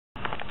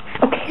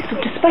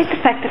despite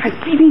the fact that I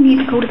really need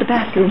to go to the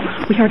bathroom,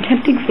 we are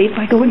tempting fate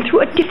by going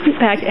through a different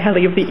back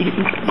alley of the Eden.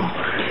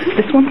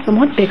 This one's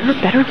somewhat bigger,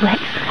 better lit.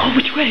 Oh,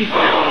 which way?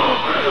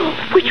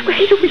 Which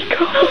way do we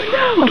go? Oh,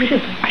 no.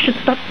 I should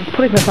stop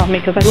putting this on me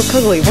because I look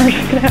ugly. We're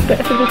just gonna have to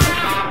edit this.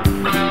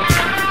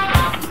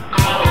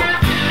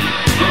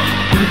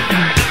 It's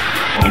dark.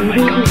 And what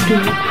do we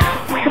do?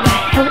 Where the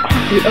hell are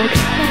we? Okay.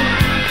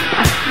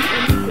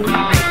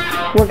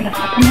 Alright. We're gonna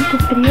supplement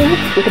this video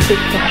with a big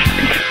flash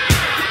picture.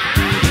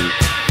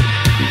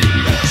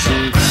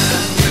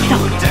 So,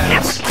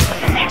 that was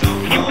what's in there.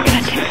 And we're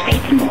gonna tempt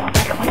fate some more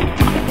by going up.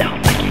 No,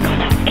 I can't go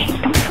now. Okay,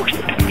 don't force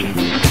the door.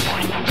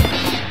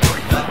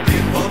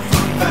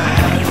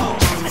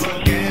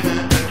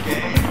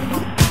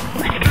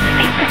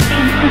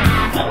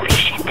 Holy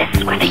shit, this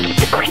is where they keep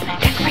the Christmas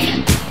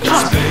decorations.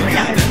 Oh,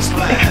 another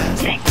picture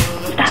thing.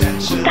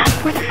 Stop,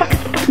 where the fuck is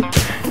the button?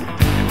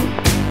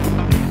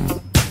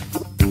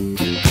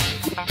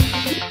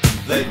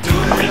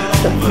 Okay,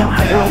 so you know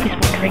how you're always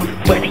wondering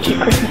where they keep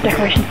Christmas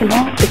decorations in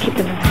malls? They keep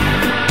them in the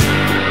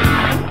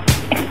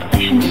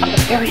installation of a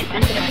very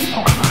sensitive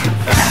solar light.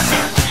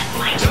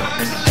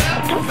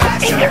 Don't go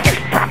in there,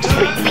 there's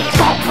probably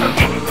people.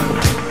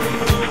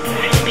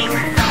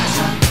 Secret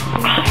documents.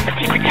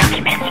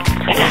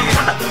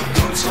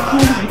 Oh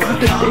my god,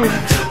 this is...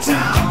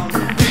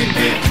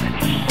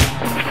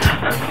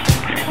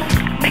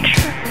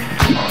 Picture.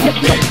 Don't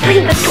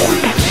ring the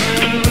doorbell.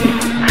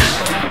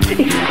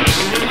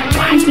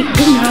 Why do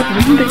not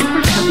ring the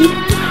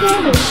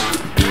doorbell?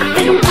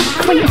 I don't want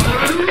to go in.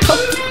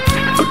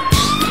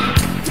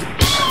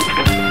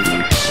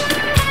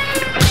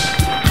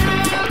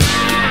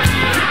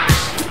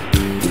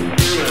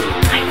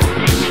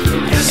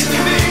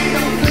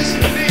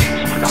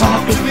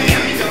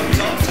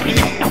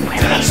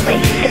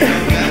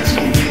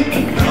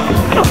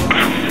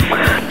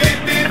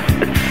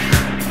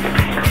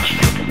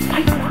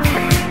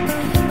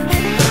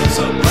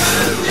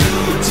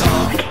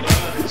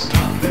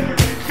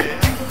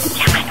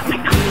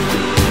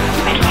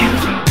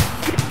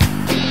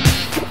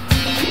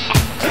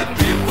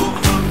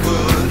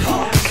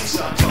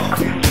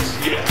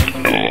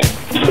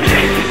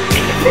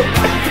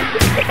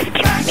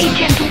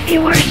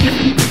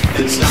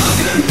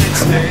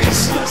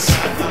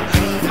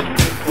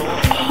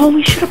 Oh,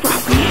 we should have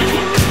brought Rihanna.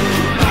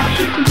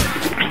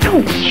 No,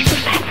 she was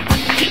that fun.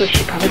 Actually,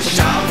 she probably would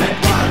not.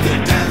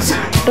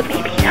 But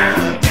maybe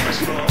not.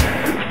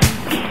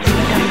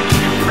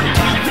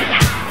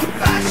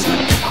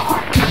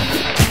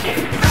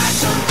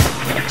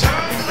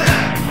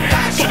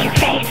 Take your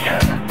face.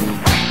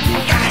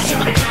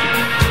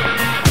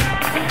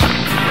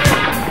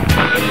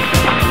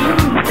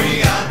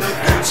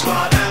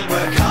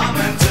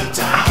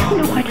 I don't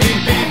know why I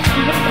didn't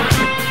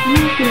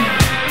do that.